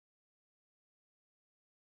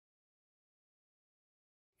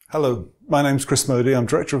Hello, my name's Chris Mody. I'm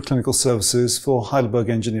Director of Clinical Services for Heidelberg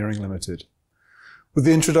Engineering Limited. With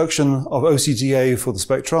the introduction of OCTA for the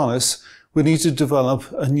spectralis, we need to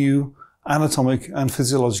develop a new anatomic and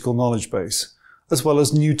physiological knowledge base, as well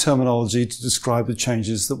as new terminology to describe the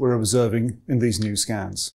changes that we're observing in these new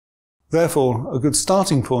scans. Therefore, a good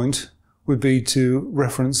starting point would be to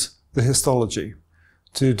reference the histology,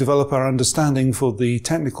 to develop our understanding for the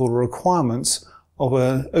technical requirements of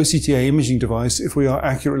an OCTA imaging device if we are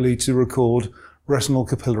accurately to record retinal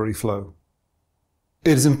capillary flow.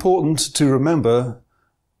 It is important to remember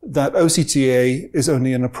that OCTA is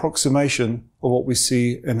only an approximation of what we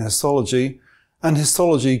see in histology, and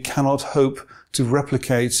histology cannot hope to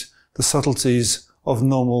replicate the subtleties of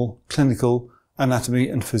normal clinical anatomy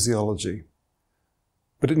and physiology.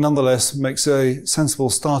 But it nonetheless makes a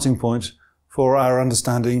sensible starting point for our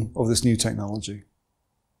understanding of this new technology.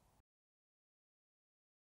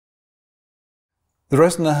 The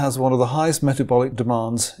retina has one of the highest metabolic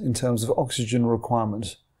demands in terms of oxygen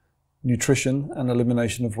requirement, nutrition and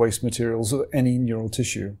elimination of waste materials of any neural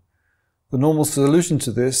tissue. The normal solution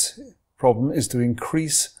to this problem is to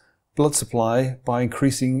increase blood supply by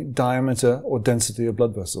increasing diameter or density of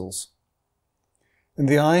blood vessels. In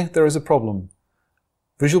the eye, there is a problem.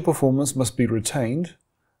 Visual performance must be retained,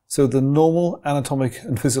 so the normal anatomic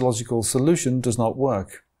and physiological solution does not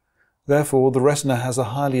work. Therefore, the retina has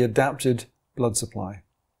a highly adapted blood supply.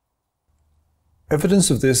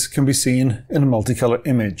 Evidence of this can be seen in a multicolor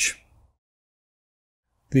image.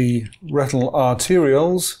 The retinal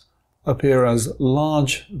arterioles appear as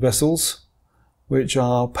large vessels which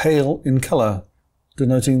are pale in color,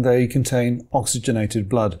 denoting they contain oxygenated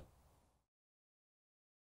blood.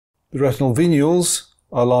 The retinal venules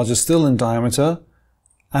are larger still in diameter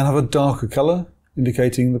and have a darker color,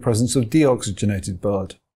 indicating the presence of deoxygenated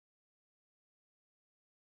blood.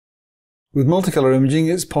 With multicolor imaging,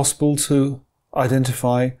 it's possible to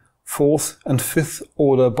identify fourth and fifth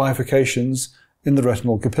order bifurcations in the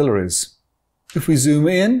retinal capillaries. If we zoom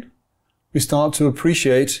in, we start to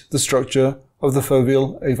appreciate the structure of the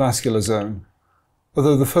foveal avascular zone,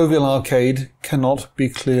 although the foveal arcade cannot be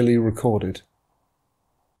clearly recorded.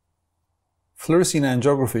 Fluorescein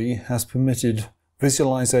angiography has permitted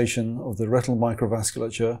visualization of the retinal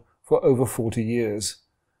microvasculature for over 40 years.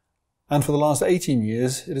 And for the last 18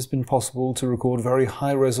 years, it has been possible to record very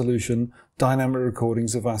high-resolution dynamic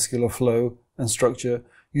recordings of vascular flow and structure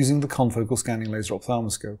using the confocal scanning laser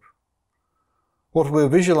ophthalmoscope. What we're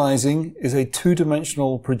visualizing is a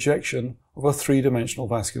two-dimensional projection of a three-dimensional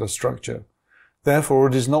vascular structure. Therefore,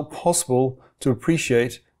 it is not possible to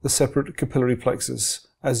appreciate the separate capillary plexus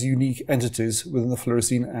as unique entities within the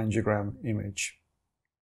fluorescein angiogram image.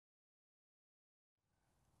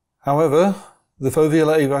 However, the foveal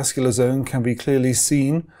avascular zone can be clearly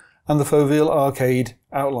seen and the foveal arcade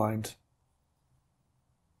outlined.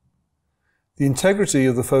 The integrity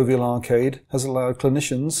of the foveal arcade has allowed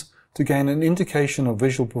clinicians to gain an indication of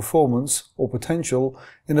visual performance or potential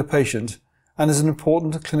in a patient and is an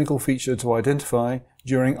important clinical feature to identify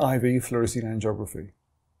during IV fluorescein angiography.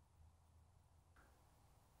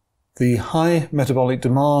 The high metabolic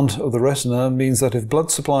demand of the retina means that if blood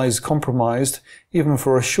supply is compromised, even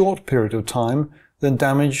for a short period of time, then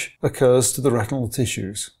damage occurs to the retinal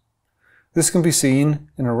tissues. This can be seen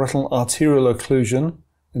in a retinal arterial occlusion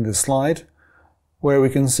in this slide, where we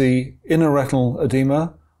can see inner retinal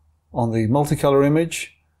edema on the multicolor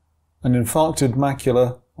image, an infarcted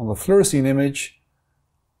macula on the fluorescein image,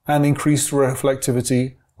 and increased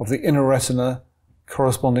reflectivity of the inner retina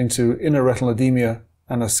corresponding to inner retinal edema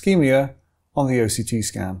and ischemia on the OCT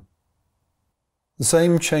scan. The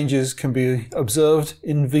same changes can be observed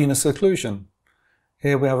in venous occlusion.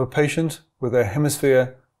 Here we have a patient with a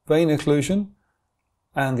hemisphere vein occlusion,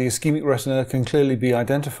 and the ischemic retina can clearly be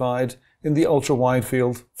identified in the ultra-wide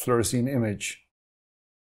field fluorescein image.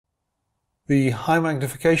 The high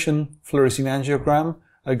magnification fluorescein angiogram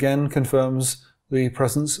again confirms the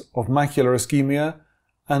presence of macular ischemia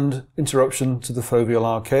and interruption to the foveal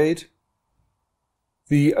arcade.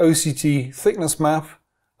 The OCT thickness map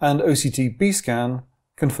and OCT B-scan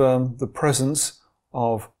confirm the presence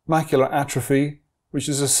of macular atrophy, which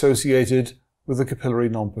is associated with the capillary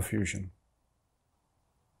non-perfusion.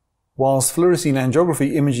 Whilst fluorescein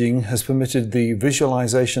angiography imaging has permitted the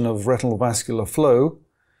visualization of retinal vascular flow,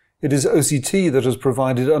 it is OCT that has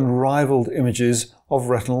provided unrivaled images of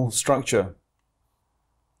retinal structure.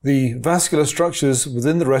 The vascular structures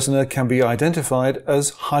within the retina can be identified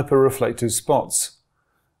as hyperreflective spots,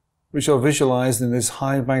 which are visualized in this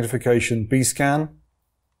high magnification B-scan,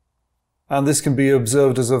 and this can be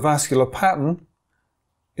observed as a vascular pattern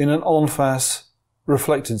in an en face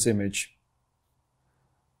reflectance image.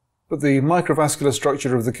 but the microvascular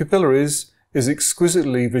structure of the capillaries is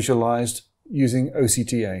exquisitely visualized using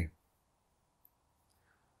OCTA.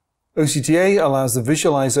 OCTA allows the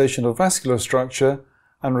visualization of vascular structure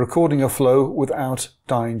and recording of flow without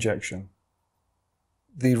dye injection.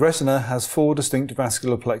 The retina has 4 distinct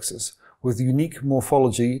vascular plexus with unique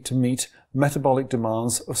morphology to meet metabolic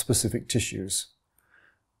demands of specific tissues.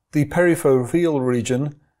 The perifoveal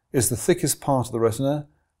region is the thickest part of the retina,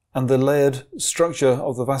 and the layered structure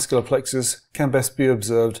of the vascular plexus can best be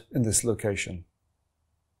observed in this location.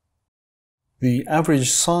 The average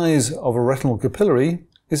size of a retinal capillary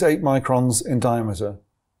is 8 microns in diameter.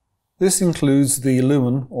 This includes the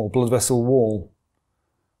lumen or blood vessel wall.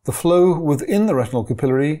 The flow within the retinal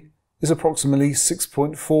capillary is approximately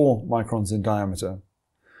 6.4 microns in diameter.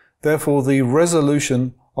 Therefore, the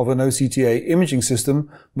resolution of an OCTA imaging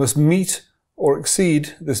system must meet or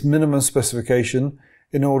exceed this minimum specification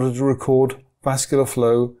in order to record vascular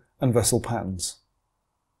flow and vessel patterns.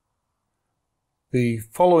 The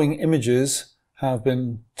following images have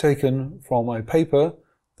been taken from a paper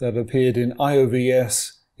that appeared in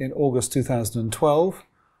IOVS in August 2012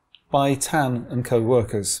 by Tan and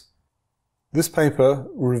co-workers. This paper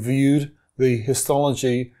reviewed the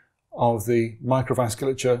histology of the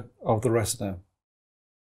microvasculature of the retina.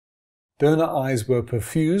 Donor eyes were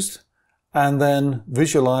perfused and then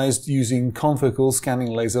visualized using confocal scanning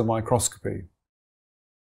laser microscopy.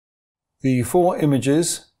 The 4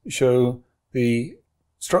 images show the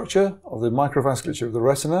structure of the microvasculature of the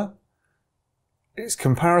retina, its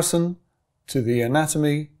comparison to the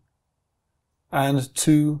anatomy, and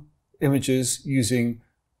 2 images using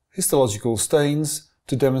histological stains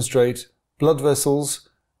to demonstrate blood vessels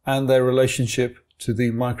and their relationship to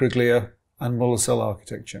the microglia and molar cell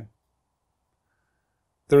architecture.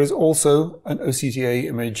 There is also an OCTA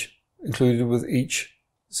image included with each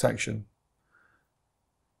section.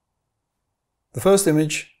 The first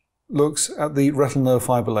image looks at the retinal nerve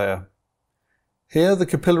fiber layer. Here the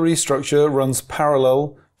capillary structure runs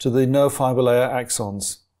parallel to the nerve fiber layer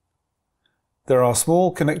axons. There are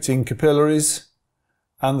small connecting capillaries,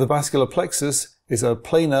 and the vascular plexus is a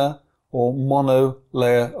planar or mono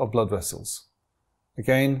layer of blood vessels.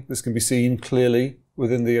 Again, this can be seen clearly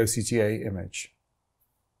within the OCTA image.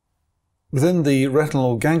 Within the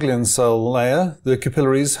retinal ganglion cell layer, the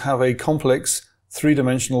capillaries have a complex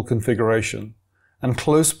 3-dimensional configuration and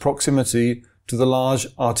close proximity to the large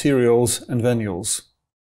arterioles and venules.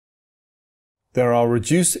 There are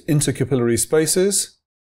reduced intercapillary spaces,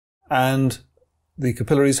 and the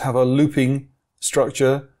capillaries have a looping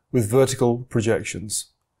structure with vertical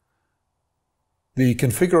projections. The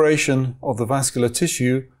configuration of the vascular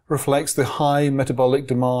tissue reflects the high metabolic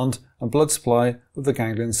demand and blood supply of the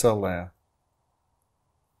ganglion cell layer.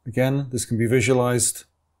 Again, this can be visualized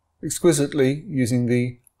exquisitely using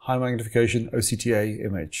the high magnification OCTA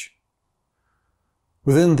image.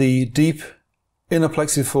 Within the deep inner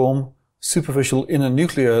plexiform superficial inner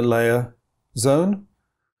nuclear layer zone,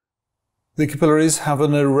 the capillaries have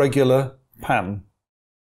an irregular pattern.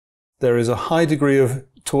 There is a high degree of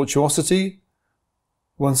tortuosity,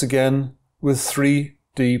 once again with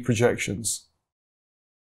 3D projections.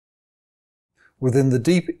 Within the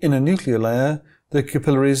deep inner nuclear layer, the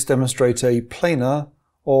capillaries demonstrate a planar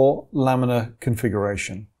or laminar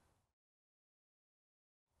configuration.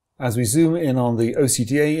 As we zoom in on the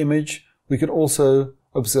OCTA image, we can also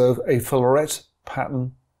observe a floret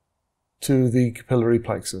pattern to the capillary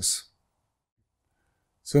plexus.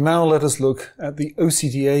 So now let us look at the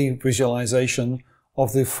OCTA visualization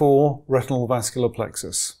of the 4 retinal vascular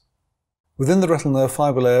plexus. Within the retinal nerve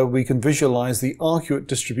fiber layer, we can visualize the arcuate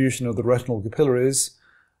distribution of the retinal capillaries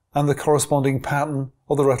and the corresponding pattern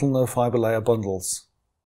of the retinal nerve fiber layer bundles.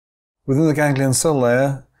 Within the ganglion cell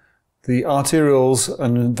layer, the arterioles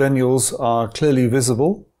and venules are clearly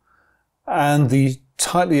visible, and the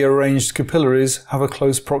tightly arranged capillaries have a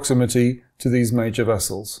close proximity to these major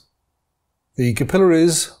vessels. The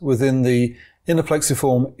capillaries within the inner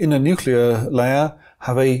plexiform inner nuclear layer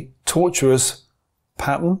have a tortuous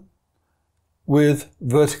pattern with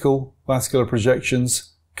vertical vascular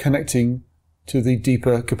projections connecting to the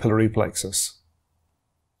deeper capillary plexus.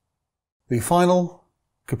 The final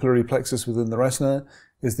capillary plexus within the retina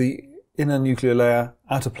is the inner nuclear layer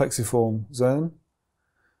outer plexiform zone.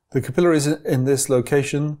 The capillaries in this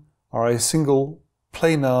location are a single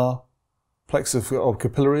planar plexus of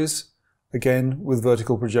capillaries, again with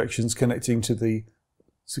vertical projections connecting to the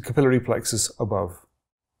capillary plexus above.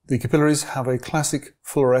 The capillaries have a classic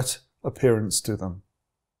floret appearance to them.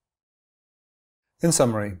 In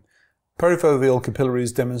summary, perifoveal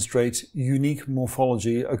capillaries demonstrate unique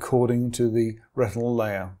morphology according to the retinal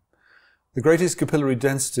layer. The greatest capillary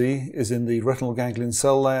density is in the retinal ganglion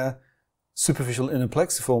cell layer, superficial inner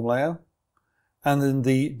plexiform layer, and in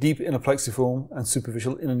the deep inner plexiform and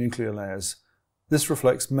superficial internuclear layers. This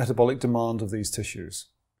reflects metabolic demand of these tissues.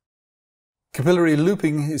 Capillary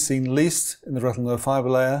looping is seen least in the retinal nerve fiber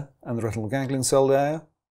layer and the retinal ganglion cell layer.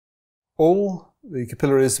 All the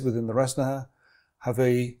capillaries within the retina have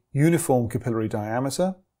a uniform capillary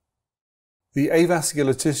diameter. The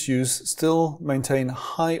avascular tissues still maintain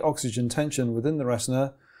high oxygen tension within the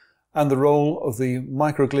retina, and the role of the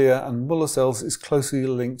microglia and Muller cells is closely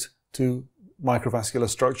linked to microvascular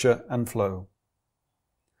structure and flow.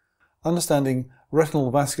 Understanding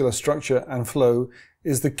retinal vascular structure and flow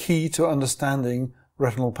is the key to understanding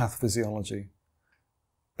retinal pathophysiology.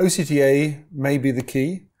 OCTA may be the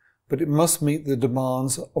key, but it must meet the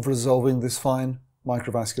demands of resolving this fine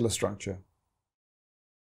microvascular structure.